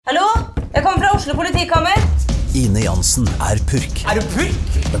Oslo politikammer. Ine Jansen purk. Du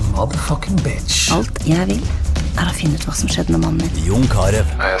purk? The motherfucking bitch. Alt jeg vil å finne ut hva som skjedde med mannen min. Jon Carew.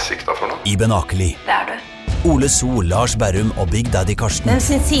 Jeg sikta for noe? Iben Akeli. Det du. Ole So, Lars Berrum og Big Daddy Karsten. Hvem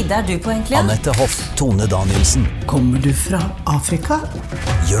sin side du på egentlig? Annette Hoff, Tone Danielsen. Kommer du fra Afrika?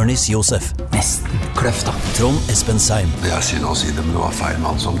 Jørnis Josef. Nesten kløfta. Trond Espen Seim. Det er synd å si det, men det var feil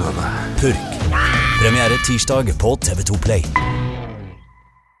mann som døde. Purk. Premiere tirsdag på TV2 Play.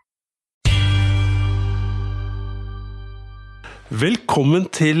 Velkommen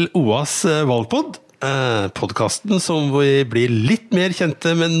til OAs valgpodd, podcasten som vi blir litt mer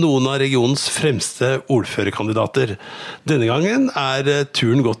kjente med noen av regionens fremste ordførerkandidater. Denne gangen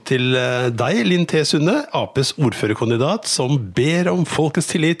turen gått til deg, Linn T, Sunne, Aps ordførerkandidat, som ber om folkets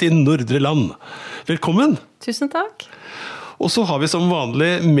tillit i Nordre Land. Velkommen! Tusen takk! Og så har vi som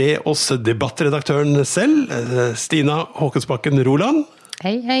vanlig med oss debattredaktøren selv, Stina Håkensbakken Roland.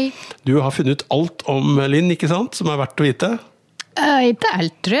 Hei, hei. Du har funnet alt om Linn, ikke sant, som verdt å vite? Ikke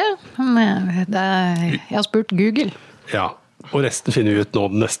alt, tror jeg. Men jeg har spurt Google. Ja, og resten finner vi ut nå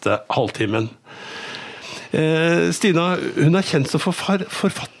den neste halvtimen. Stina, hun kjent som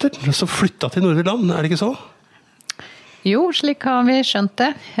forfatter, som flyttet til Nordre Land, det ikke så? Jo, slik har vi skjønt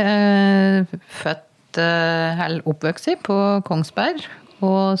det. Født eller oppvokst på Kongsberg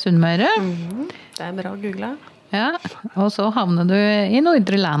og Sunnmøre. Det bra å google. Ja, og så havner du i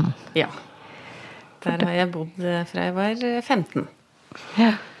Nordre Land. Ja. Der har jeg bodd fra jeg var 15.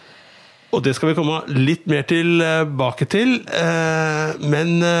 Ja. Og det skal vi komme litt mer tilbake til,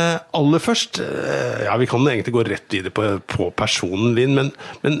 men aller først, ja, vi kan egentlig gå rett videre på personen din, men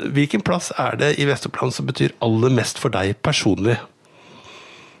hvilken plass det i Vesterplan som betyr aller mest for deg personlig?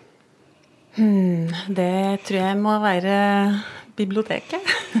 Det tror jeg må være biblioteket.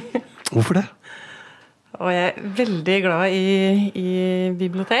 Hvorfor det? Og jeg veldig glad i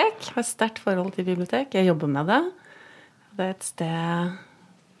bibliotek. Jeg har et sterkt forhold til bibliotek. Jeg jobber med det. Det et sted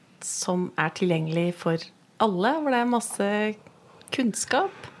som tilgjengelig for alle, hvor det masse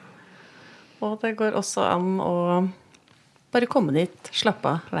kunnskap. Og det går også an å bare komme dit,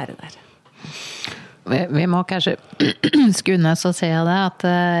 slappe av, være der. Vi må kanskje skynde oss å se det, at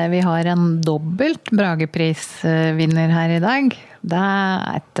vi har en dobbelt Brageprisvinner her i dag. Det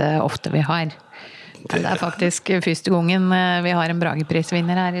ikke ofte vi har. Det faktisk første gangen vi har en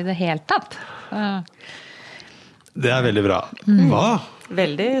Brageprisvinner her i det hele tatt. Det veldig bra. Hva?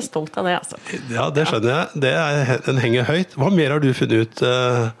 Veldig stolt av det, altså. Ja, det skjønner jeg. Den henger høyt. Hva mer har du funnet ut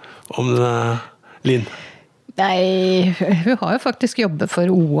om Linn? Nei, hun har jo faktisk jobbet for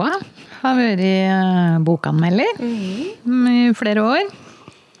OA. Har vært bokanmelder i flere år.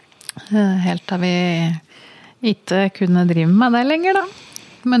 Helt til vi ikke kunne drive med det lenger da.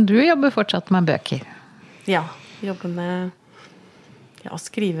 Men du jobber fortsatt med bøker? Ja, jobber med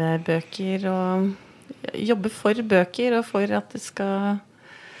skrivebøker og jobber for bøker og for at det skal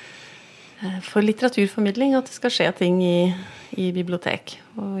for litteraturformidling, at det skal skje ting i bibliotek.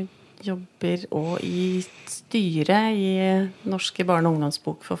 Og jobber også i styret i norske barne- og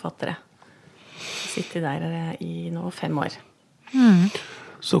ungdomsbokforfattere. Sitter der i nå 5 år.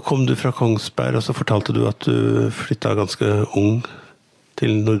 Så kom du fra Kongsberg, og så fortalte du at du flyttet ganske ung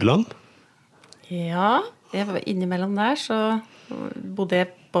til Nordland? Ja, jeg var innimellom der, så bodde jeg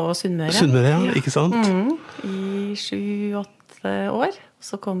på Sunnmøre. Sunnmøre, ja, ikke sant? I 7-8 år.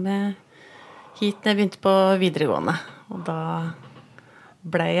 Så kom jeg hit når jeg begynte på videregående. Og da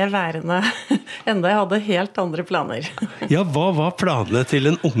ble jeg værende, enda jeg hadde helt andre planer. Ja, hva var planene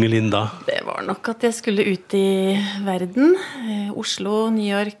til en unge Linn da? Det var nok at jeg skulle ut i verden. Oslo, New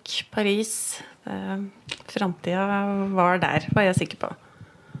York, Paris. Fremtiden var der, var jeg sikker på.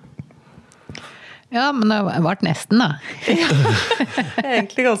 Ja, men det var nesten da. Jeg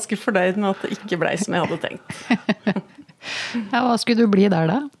egentlig ganske fornøyd med at det ikke ble som jeg hadde tenkt. Ja, hva skulle du bli der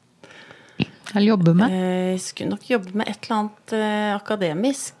da? Eller jobbe med? Jeg skulle nok jobbe med et eller annet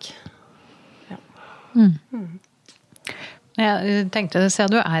akademisk. Ja. Jeg tenkte,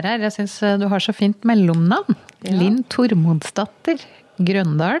 siden du her, jeg synes du har så fint mellomnavn. Ja. Linn Tormodsdatter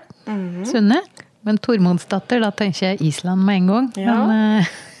Grøndal, Sunne. Men Tormodsdatter, da tenker jeg Island med en gang. Ja, men,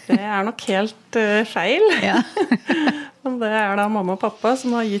 det nok helt feil. Ja. Men det da mamma og pappa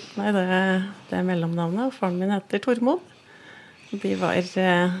som har gitt meg det mellomnavnet. Og faren min heter Tormod. De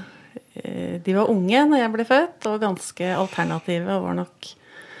var unge når jeg ble født, og ganske alternative, og var nok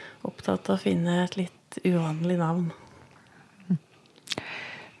opptatt av å finne et litt uvanlig navn.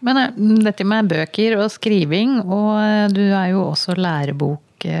 Men dette med bøker og skriving, og du jo også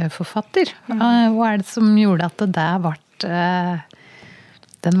lærebokforfatter. Hva det som gjorde at det ble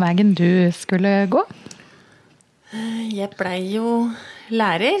den veien du skulle gå? Jeg ble jo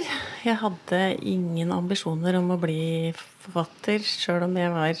lærer. jeg hadde ingen ambisjoner om å bli forfatter, selv om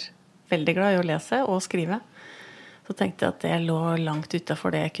jeg var veldig glad i å lese og skrive. Så tenkte jeg at det lå langt utenfor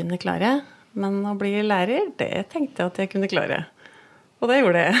det jeg kunne klare. Men å bli lærer, det tenkte jeg at jeg kunne klare. Og det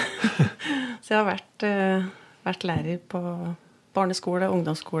gjorde jeg. Så jeg har vært lærer på barneskole,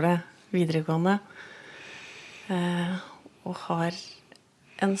 ungdomsskole, videregående. Og har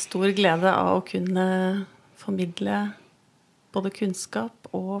en stor glede av å kunne formidle både kunnskap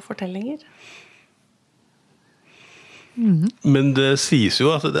og fortellinger. Men det sies jo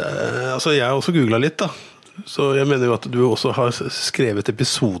at altså jeg har også googlet litt da. Så jeg mener jo at du også har skrevet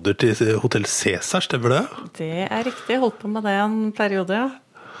episoder til Hotell Cæsar, stemmer det? Det er riktig, jeg holdt på med det en periode, ja.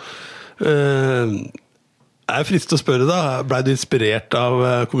 Jeg fristende å spørre da, ble du inspirert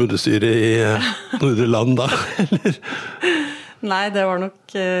av kommunestyret i Nordre Land da, eller? Nei, det var nok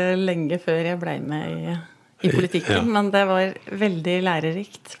lenge før jeg ble med i politikken, men det var veldig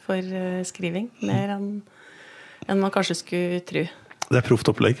lærerikt for skriving, mer enn man kanskje skulle tro. Det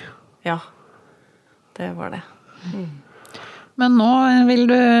proft opplegg. Ja, det var det. Men nå vil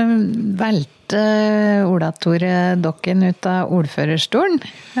du velte Ola Tore Dokken ut av ordførerstolen.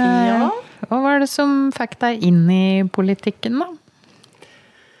 Ja. Hva var det som fikk deg inn i politikken da?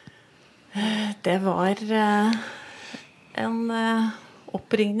 Det var en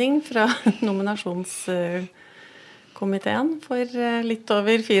oppringning fra nominasjonskomiteen for litt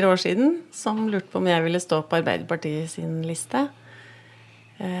over 4 år siden, som lurte på om jeg ville stå på Arbeiderpartiet sin liste.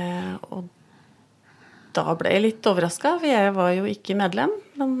 Og da ble jeg litt overrasket, for jeg var jo ikke medlem,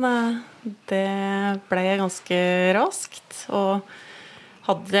 men det ble jeg ganske raskt, og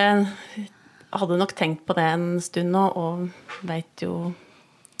hadde nok tenkt på det en stund nå, og vet jo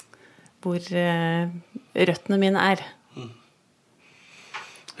hvor røttene mine er.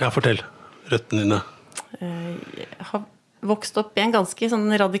 Ja, fortell. Røttene dine. Jeg har vokst opp i en ganske sånn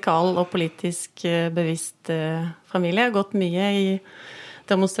radikal og politisk bevisst familie. Jeg har gått mye i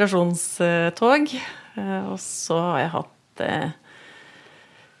demonstrasjonstog, og så har jeg hatt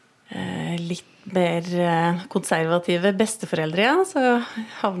litt mer konservative besteforeldre, ja, så jeg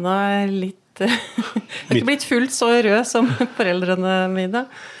havnet litt jeg har ikke blitt fullt så rød som foreldrene mine,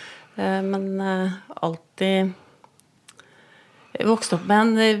 men alltid vokst opp med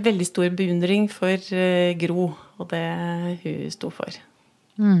en veldig stor beundring for Gro, og det hun stod for.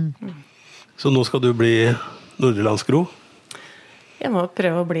 Så nå skal du bli Nordrelands Gro? Jeg må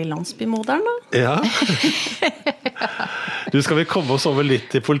prøve å bli landsbymoderen da. Ja. Du, skal vi komme oss over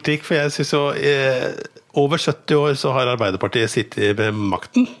litt i politikk, for jeg synes jo over 70 år så har Arbeiderpartiet sittet med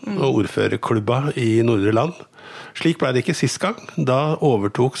makten og ordførerklubba i Nordre Land. Slik ble det ikke sist gang. Da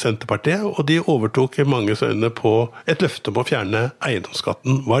overtok Senterpartiet, og de overtok i mange øyne på et løfte om å fjerne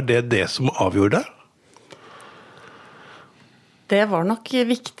eiendomsskatten. Var det som avgjorde det? Det var nok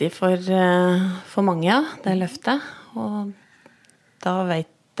viktig for mange, det løftet. Og da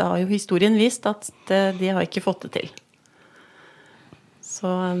har jo historien vist at de har ikke fått det til. Så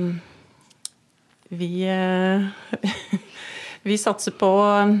vi satser på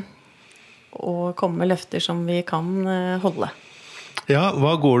å komme med løfter som vi kan holde. Ja,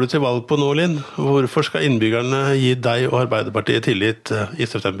 hva går du til valg på nå, Linn? Hvorfor skal innbyggerne gi deg og Arbeiderpartiet tillit i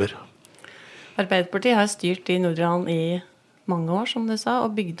september? Arbeiderpartiet har styrt i Nordland i mange år, som du sa,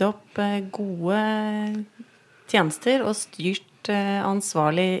 og bygd opp gode tjenester og styrt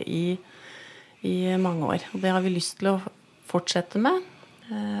ansvarlig i mange år. Og det har vi lyst til å fortsette med,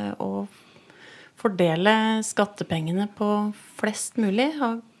 og fordele skattepengene på flest mulig, ha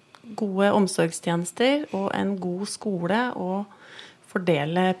gode omsorgstjenester og en god skole, og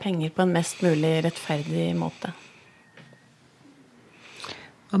fordele penger på en mest mulig rettferdig måte.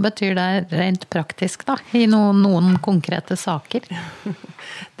 Hva betyr det rent praktisk da, i noen konkrete saker?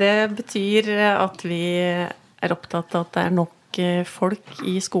 Det betyr at vi er opptatt av at det er nok folk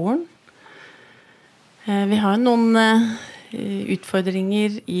i skolen. Vi har noen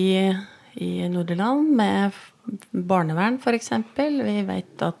utfordringer i Nordland med barnevern for eksempel. Vi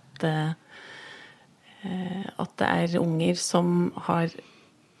vet at det er unger som har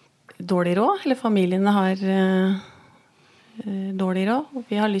dårlig råd, eller familiene har dårlig råd. Og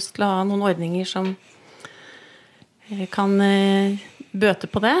vi har lyst til å ha noen ordninger som kan bøte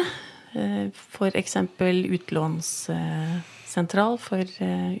på det. For eksempel utlånssentral for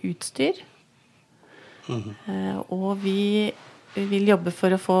utstyr. Og vi vil jobbe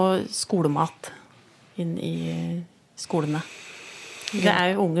for å få skolemat inn i skolene. Det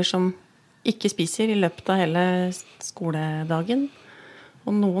er jo unger som ikke spiser i løpet av hele skoledagen.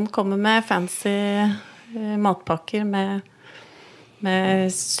 Og noen kommer med fancy matpakker med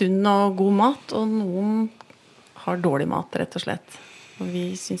sunn og god mat, og noen har dårlig mat, rett og slett. Og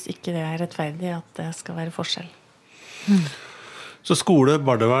vi synes ikke det rettferdig at det skal være forskjell. Så skole,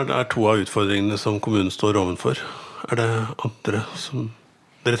 barnevern to av utfordringene som kommunen står ovenfor. Det andre som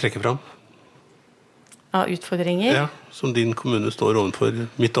dere trekker fram? Av utfordringer? Ja, som din kommune står ovenfor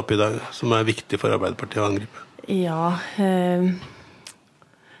midt oppi dag, som viktig for Arbeiderpartiet å angripe. Ja,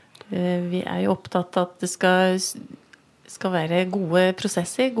 vi jo opptatt av at det skal være gode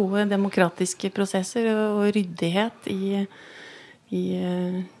prosesser, gode demokratiske prosesser og ryddighet i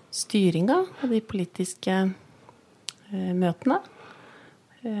styringen av de politiske møtene.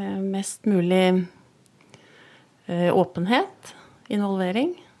 Mest mulig åpenhet,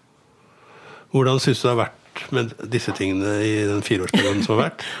 involvering. Hvordan synes du det har vært med disse tingene i den 4-årsperioden som har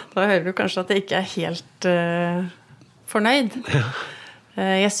vært? Da hører du kanskje at jeg ikke helt fornøyd. Ja.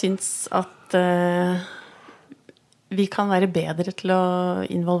 Jeg synes at vi kan være bedre til å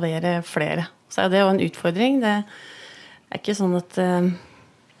involvere flere. Så det jo en utfordring. Det ikke sånn at det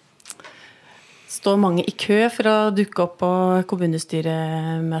står mange i kø for å dukke opp på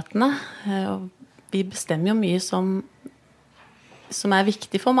kommunestyremøtene. Vi bestemmer jo mye som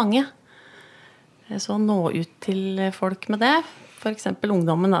viktig for mange. Så nå ut til folk med det. For eksempel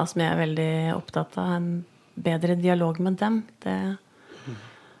ungdommen da, som jeg veldig opptatt av. En bedre dialog med dem. Det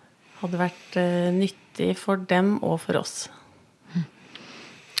hadde vært nyttig for dem og for oss.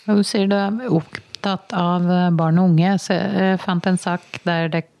 Og du sier du opptatt av barn og unge. Så jeg fant en sak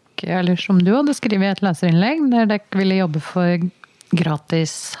der eller som du hadde skrevet i et leserinnlegg, der dere ville jobbe for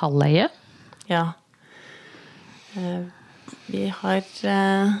gratis halvleie. Ja. Vi har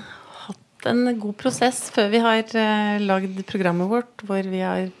hatt en god prosess før vi har lagd programmet vårt, hvor vi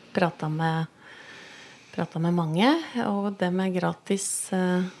har pratet med mange, og det med gratis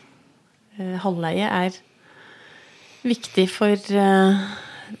halvleie viktig for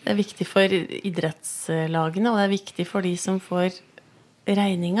idrettslagene, og det viktig for de som får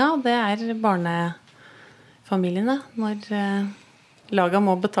regninga. Det barnefamiliene. Når laget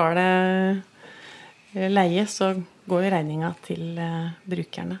må betale leie, så går regninga til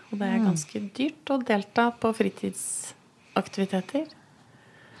brukerne. Og det ganske dyrt å delta på fritidsaktiviteter.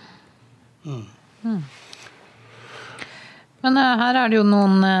 Men her det jo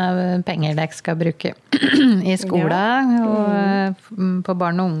noen penger dere skal bruke i skolen og på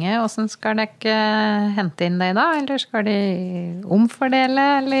barn og unge. Hvordan skal dere hente inn det da? Eller skal de omfordele?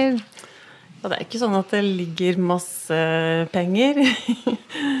 Eller? Ja, det ikke sånn at det ligger masse penger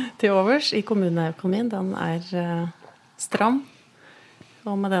til overs i kommuneøkonomien. Den stram.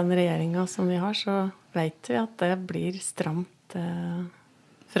 Og med den regjeringen som vi har, så vet vi at det blir stramt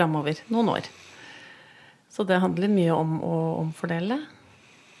fremover noen år. Så det handler mye om å omfordele,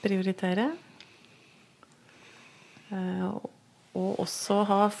 prioritere, og også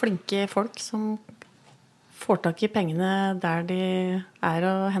ha flinke folk som får tak i pengene der de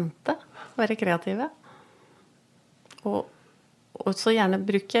å hente, være kreative. Og så gjerne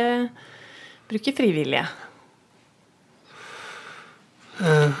bruke frivillige.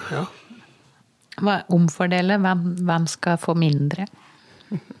 Ja. Omfordele, hvem skal få mindre?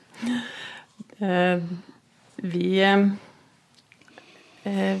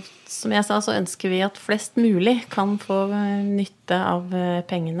 Som jeg sa, så ønsker vi at flest mulig kan få nytte av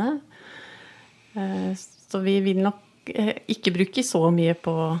pengene. Så vi vil nok ikke bruke så mye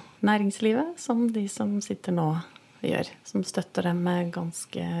på næringslivet som de som sitter nå gjør, som støtter dem med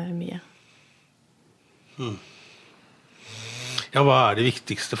ganske mye. Ja, hva de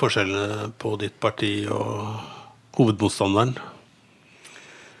viktigste forskjellene på ditt parti og hovedmotstanderen?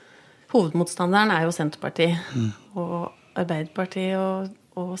 Hovedmotstanderen jo Senterpartiet, og Arbeiderpartiet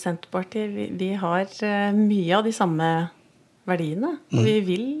og Senterpartiet, vi har mye av de samme verdiene, og vi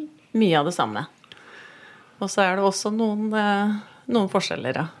vil mye av det samme. Og så det også noen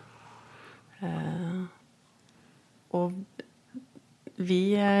forskjeller. Og vi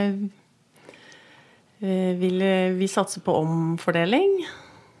satser på omfordeling,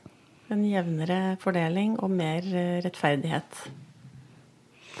 en jevnere fordeling og mer rettferdighet.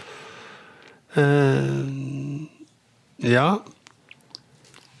 Ja.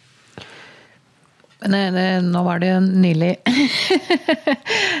 Nå var det jo nylig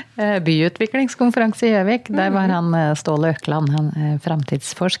byutviklingskonferanse i Gjøvik. Der var han Ståle Økland, han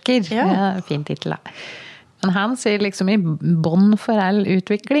fremtidsforsker. Ja. Fint titel da. Men han sier liksom i bånd for all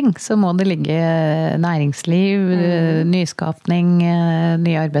utvikling så må det ligge næringsliv, nyskapning,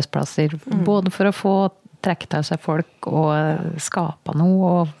 nye arbeidsplasser, både for å få trekke av seg folk og skape noe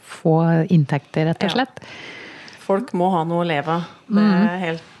og få inntekter rett og slett. Ja. Folk må ha noe å leve av. Det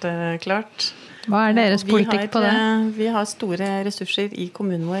helt klart. Hva deres politikk på det? Vi har store ressurser i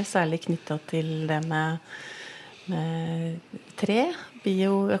kommunen vår, særlig knyttet til det med tre,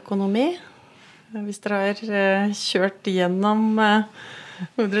 bioøkonomi. Hvis dere har kjørt gjennom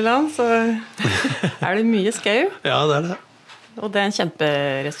Nordre Land, så det mye skau. Ja, det det. Og det en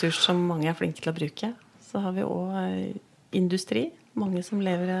kjemperessurs som mange flinke til å bruke. Så har vi også industri. Mange som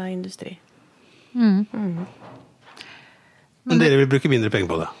lever av industri. Men dere vil bruke mindre penger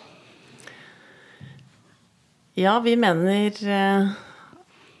på det? Ja, vi mener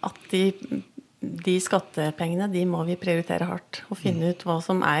at de skattepengene, de må vi prioritere hardt. Og finne ut hva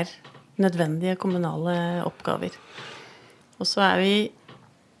som nødvendige kommunale oppgaver. Og så vi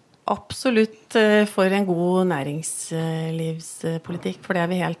absolutt for en god næringslivspolitikk, for det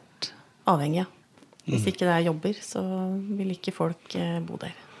vi helt avhengig av. Hvis ikke det jobber, så vil ikke folk bo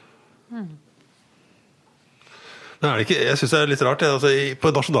der. Men det ikke, jeg synes det litt rart. Altså, på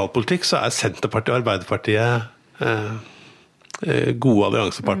nasjonalpolitikk så Senterpartiet og Arbeiderpartiet gode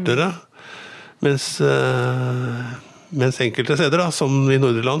alliansepartnere, mens enkelte steder, da, som i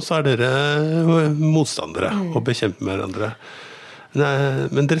Nordre Land, så dere motstandere og bekjemper med hverandre.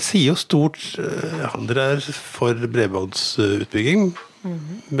 Men dere sier jo stort, dere for bredbåndsutbygging,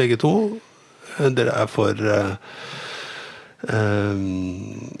 begge to. Dere for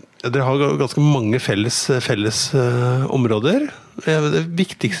dere har ganske mange felles områder. Det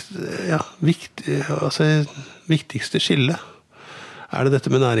viktigste skille det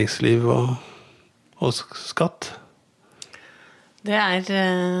dette med næringsliv og skatt? Det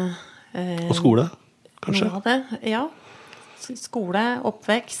og skole, kanskje? Noe av det, ja. Skole,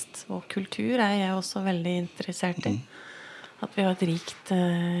 oppvekst og kultur jeg også veldig interessert i. At vi har et rikt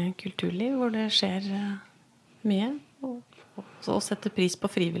kulturliv hvor det skjer mye. Og sette pris på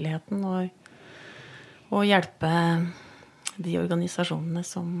frivilligheten og hjelpe de organisasjonene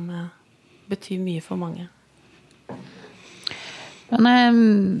som betyr mye for mange.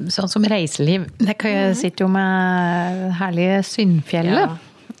 Men sånn som reiseliv, dere sitter jo med herlige Synnfjellet. Ja.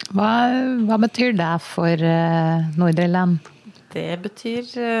 Hva betyr det for Nordre Land? Det betyr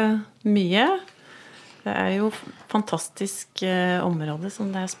mye. Det jo fantastisk område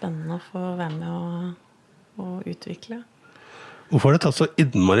som det spennende å få være med å utvikle. Hvorfor har det tatt så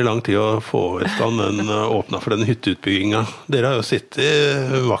innmari lang tid å få i stand den åpnet for den hytteutbyggingen? Dere har jo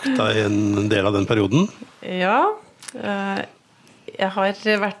sittet vakta i en del av den perioden. Ja, jeg har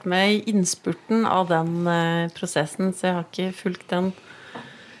vært med i innspurten av den prosessen, så jeg har ikke fulgt den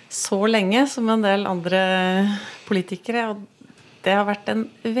så lenge som en del andre politikere. Og det har vært en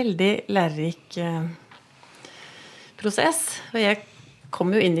veldig lærerik prosess. Og jeg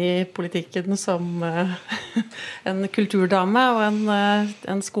kom jo inn i politikken som en kulturdame og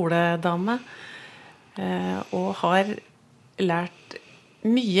en skoledame. Og har lært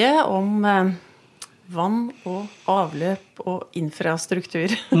mye om vann og avløp og infrastruktur.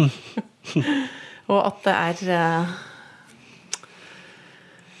 Og at det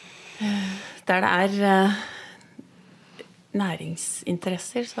der det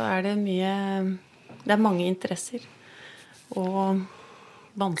næringsinteresser, så det mye, det mange interesser. Og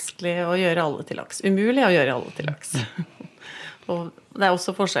vanskelig å gjøre alle til laks. Umulig å gjøre alle til laks. Og det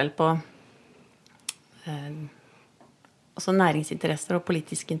også forskjell på altså næringsinteresser og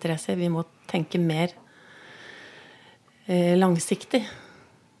politiske interesser. Vi må tenke mer langsiktig.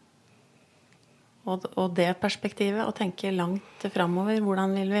 Og det perspektivet, å tenke langt fremover. Hvordan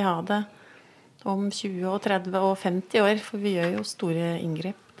vil vi ha det om 20 og 30 og 50 år? For vi gjør jo store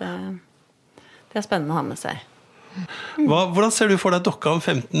inngrep. Det spennende å ha med seg. Hvordan ser du for deg dokka om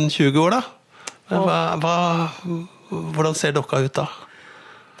 15-20 år da? Hvordan ser dokka ut da?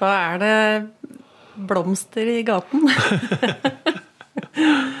 Da det blomster i gaten.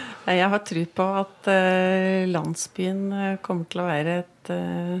 Jeg har tro på at landsbyen kommer til å være et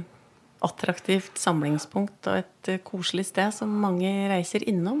attraktivt samlingspunkt og et koselig sted som mange reiser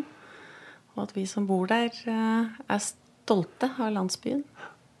innom. Og at vi som bor der stolte av landsbyen.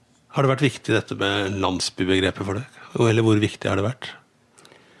 Har det vært viktig dette med landsbybegrepet for deg? Eller hvor viktig har det vært?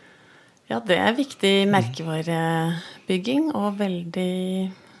 Ja, det viktig merkevarebygging og veldig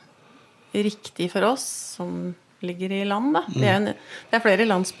riktig for oss som ligger i land. Da. Det flere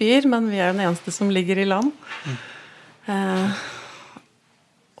landsbyer, men vi den eneste som ligger i land.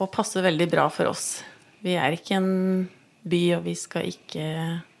 Og passer veldig bra for oss. Vi ikke en by, og vi skal ikke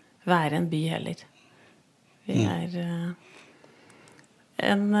være en by heller. Vi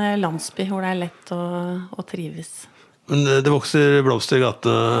en landsby hvor det lett å trives. Men det vokser blomster i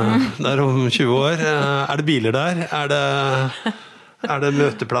gatene der om 20 år. Det biler der? Det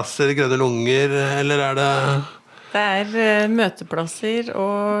møteplasser, grønne lunger, eller det... Det møteplasser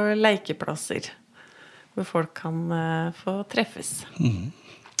og lekeplasser, hvor folk kan få treffes.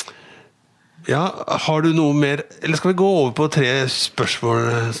 Ja, har du noe mer, eller skal vi gå over på 3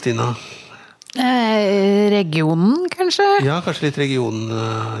 spørsmål, Stina? Regionen, kanskje? Ja, kanskje litt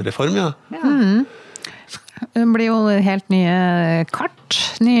regionreform, ja. Det blir jo helt nye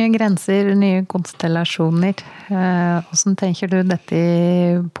kart, nye grenser, nye konstellasjoner. Hvordan tenker du dette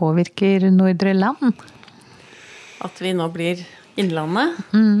påvirker Nordre Land? At vi nå blir Innlandet?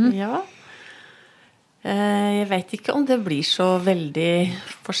 Ja. Jeg vet ikke om det blir så veldig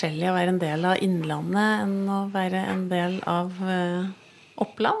forskjellig å være en del av Innlandet enn å være en del av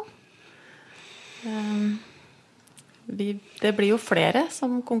Oppland. Det blir jo flere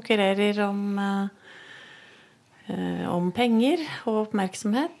som konkurrerer om penger og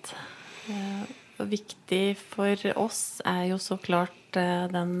oppmerksomhet. Viktig for oss jo så klart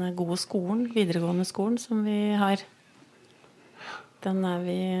den gode skolen, videregående skolen som vi har. Den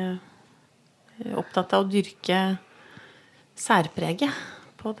vi opptatt av å dyrke særpreget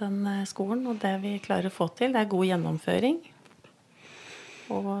på den skolen, og det vi klarer å få til, det god gjennomføring.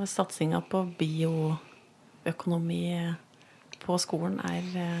 Og satsingen på bioøkonomi på skolen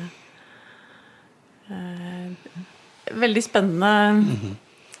veldig spennende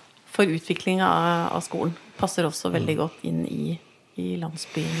for utviklingen av skolen. Passer også veldig godt inn i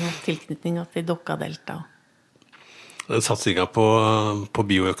landsbyen og tilknytningen til Dokka-delta. Satsingen på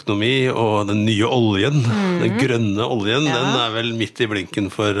bioøkonomi og den nye oljen, den grønne oljen, den vel midt i blinken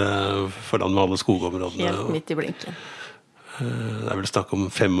for land med alle skogområdene. Helt midt i blinken. Det vel snakk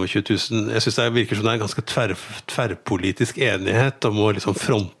om 25 000. Jeg synes det virker som det en ganske tverrpolitisk enighet om å liksom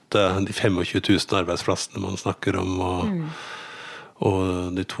fronte de 25 000 arbeidsplassene man snakker om, og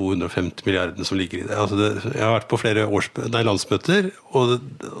de 250 milliardene som ligger i det. Altså jeg har vært på flere landsmøter, og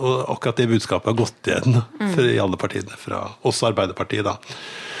akkurat det budskapet har gått igjen i alle partiene, fra også Arbeiderpartiet da.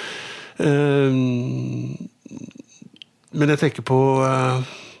 Men jeg tenker på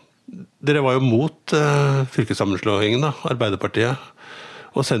dere var jo mot fylkessammenslåingen da, Arbeiderpartiet,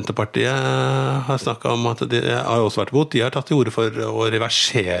 og Senterpartiet har snakket om at de har også vært mot. De har tatt til orde for å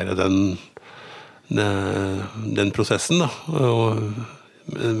reversere den prosessen da,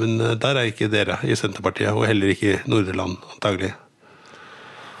 men der ikke dere i Senterpartiet, og heller ikke i Nordre Land antagelig.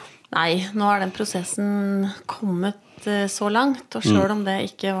 Nei, nå har den prosessen kommet så langt, og selv om det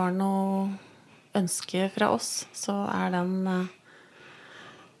ikke var noe ønske fra oss, så den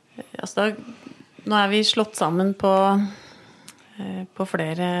nå vi slått sammen på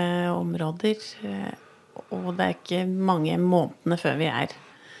flere områder, og det ikke mange månedene før vi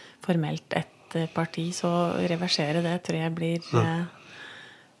formelt et parti, så reversere det tror jeg blir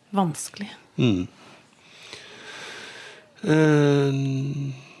vanskelig.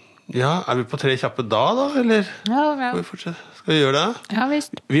 Ja, vi på 3 kjappe da, eller? Ja. Skal vi fortsette? Skal vi gjøre det? Ja,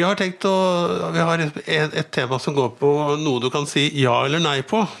 visst. Vi har tenkt vi har et tema som går på noe du kan si ja eller nei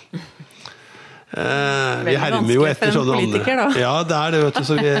på. Vi hermer jo etter sånne andre. Ja, det det, vet du,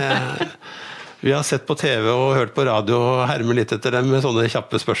 så vi har sett på TV og hørt på radio og hermer litt etter dem med sånne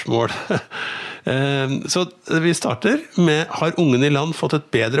kjappe spørsmål. Så vi starter med, har ungen i land fått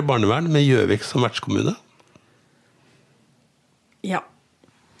et bedre barnevern med Gjøvik som vertskommune? Ja.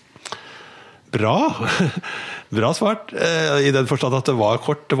 Bra. Bra svart. I den forstand at det var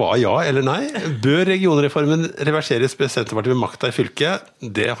kort, det var ja eller nei. Bør regionreformen reverseres med Senterpartiet ved makta i fylket?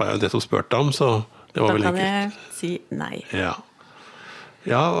 Det har jeg jo nettopp spurt om, så det var vel enkelt. Da kan jeg si nei.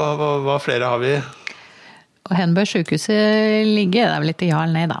 Ja, hva flere har vi? Og hen bør sykehuset ligge? Det vel ikke ja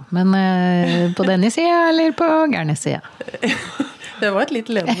eller nei da. Men på denne siden eller på gærne siden? Det var et litt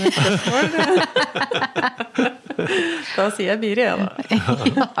ledende spørsmål. Da sier jeg Biri, ja da.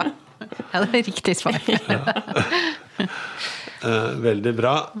 Ja, det riktig svar. Veldig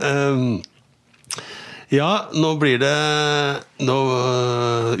bra. Ja, nå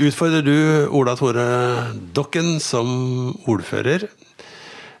utfordrer du Ola Tore Dokken som ordfører.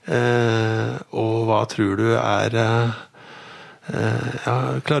 Og hva tror du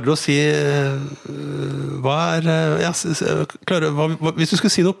klarer du å si hvis du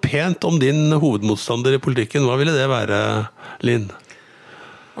skulle si noe pent om din hovedmotstander i politikken, hva ville det være, Linn?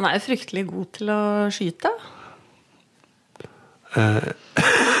 Han jo fryktelig god til å skyte.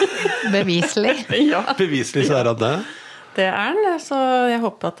 Beviselig. Ja. Beviselig så han det? Det han, så jeg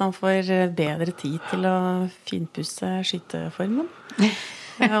håper at han får bedre tid til å finpusse skyteformen.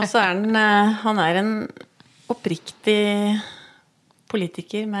 Og så han en oppriktig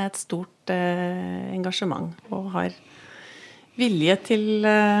politiker med et stort engasjement, og har vilje til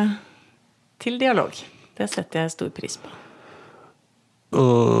dialog. Det setter jeg stor pris på.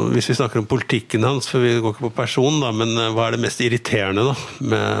 Og hvis vi snakker om politikken hans, for vi går ikke på person da, men hva det mest irriterende da,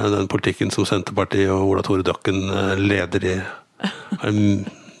 med den politikken som Senterpartiet og Ola Tore Dokken leder i?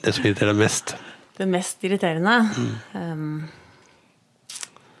 Det som irriterer deg mest? Det mest irriterende?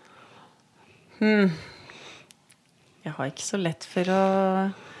 Jeg har ikke så lett for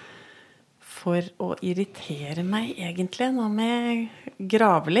å irritere meg, egentlig. Nå må jeg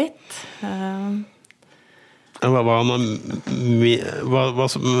grave litt. Hva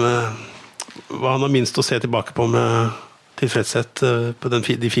han har minst å se tilbake på med tilfredshet på de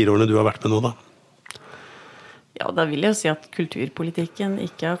 4 årene du har vært med nå, da? Ja, da vil jeg jo si at kulturpolitikken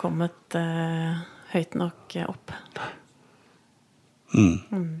ikke har kommet høyt nok opp.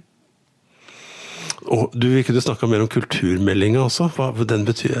 Og du vil ikke snakke mer om kulturmeldingen også? Hva den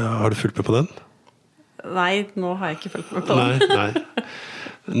betyr? Har du fulgt med på den? Nei, nå har jeg ikke fulgt med på den. Nei.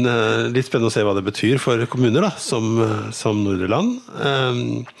 Litt spennende å se hva det betyr for kommuner da, som Nordre Land.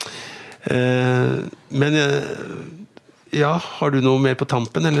 Men ja, har du noe mer på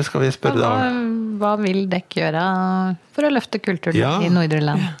tampen, eller skal vi spørre deg? Hva vil dere gjøre for å løfte kulturen i Nordre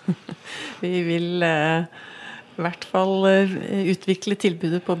Land? Vi vil i hvert fall utvikle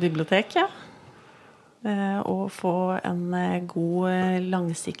tilbudet på biblioteket, og få en god,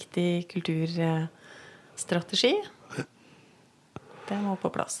 langsiktig kulturstrategi. Det må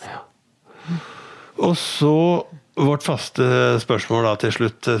på plass. Og så vårt faste spørsmål da, til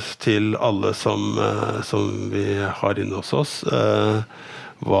slutt til alle som vi har inne hos oss.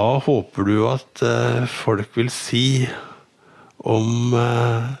 Hva håper du at folk vil si om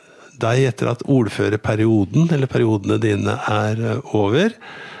deg etter at ordførerperioden, eller periodene dine, er over?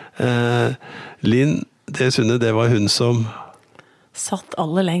 Linn T, Sunne, det var hun som satt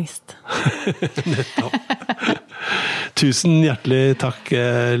aller lengst. Nettopp. Tusen hjertelig takk,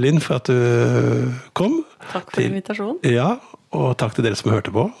 Linn, for at du kom. Takk for invitasjonen. Ja, og takk til dere som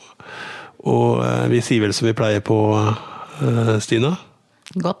hørte på. Og vi sier vel som vi pleier på, Stina?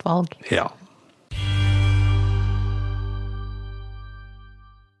 Godt valg. Ja.